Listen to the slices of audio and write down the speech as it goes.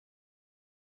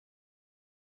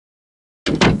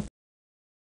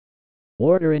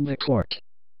Order in the court.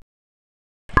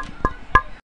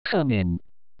 Come in.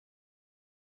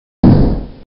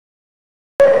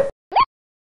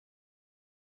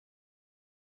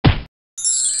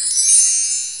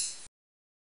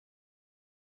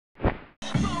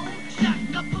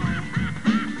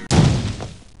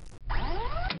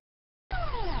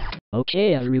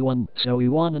 Okay everyone, so we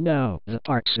want to know, the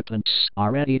participants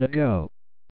are ready to go.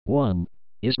 1.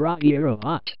 Is Robbie a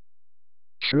robot?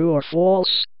 True or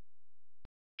false?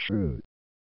 True.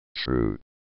 True.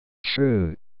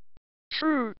 True.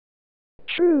 True.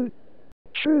 True.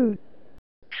 True.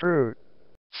 True.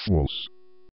 False.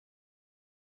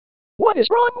 What is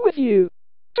wrong with you?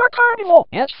 Dark Carnival,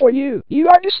 as for you, you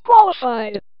are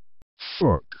disqualified.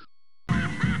 Fuck.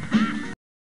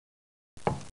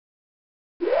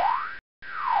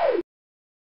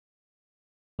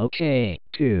 Okay,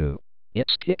 2.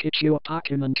 It's Pikachu, a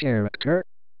Pokemon character.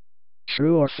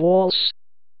 True or false?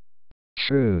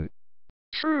 True.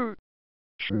 True.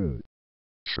 True.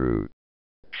 True.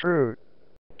 True.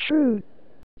 True.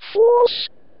 False.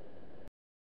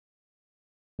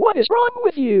 What is wrong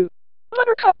with you?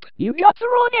 Buttercup, you got the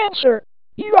wrong answer.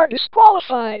 You are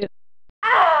disqualified.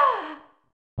 Ah!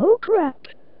 Oh crap.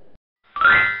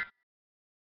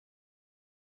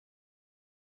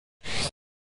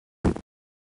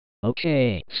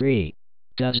 Okay, 3.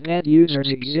 Does bad users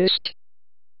exist?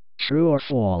 True or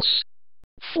false?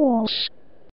 False.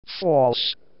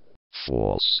 False.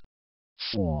 False.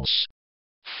 False.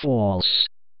 False.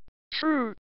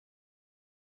 True.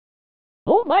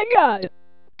 Oh my god!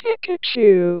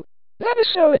 Pikachu! That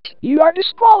is so it! You are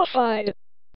disqualified!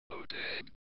 Oh dang.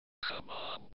 Come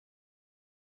on.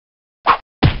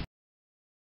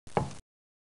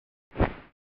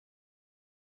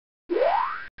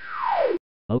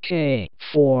 Okay,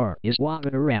 4. Is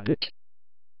Wabbit a rabbit?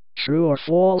 True or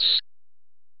false?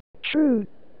 True.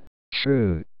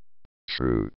 True.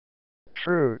 True.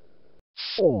 True.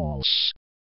 False.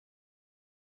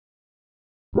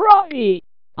 Robbie!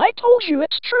 I told you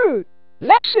it's true!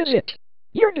 That is it!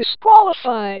 You're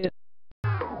disqualified!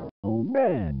 Oh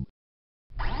man!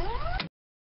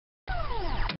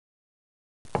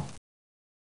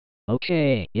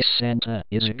 Okay, is Santa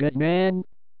is a good man?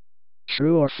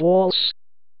 True or false?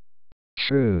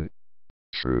 True.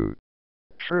 True.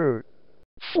 True.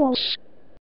 False.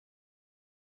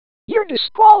 You're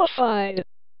disqualified!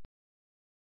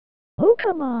 Oh,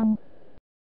 come on.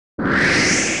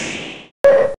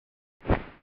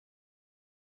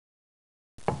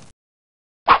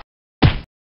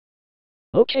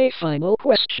 Okay, final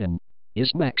question.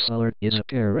 Is Max Allard is a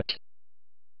parrot?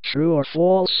 True or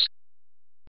false?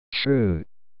 True.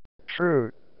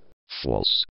 True.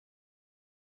 False.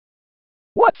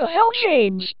 What the hell,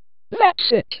 James?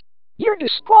 That's it. You're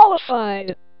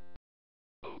disqualified.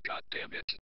 Oh god damn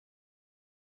it.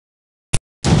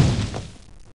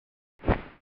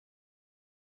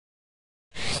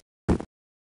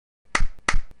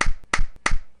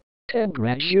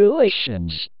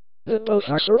 Congratulations. You both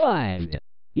are survived.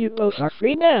 You both are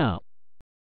free now.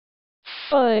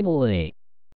 Finally.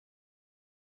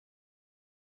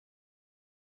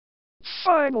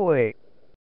 Finally.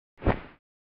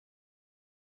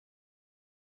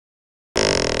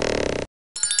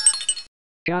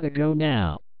 Gotta go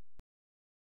now.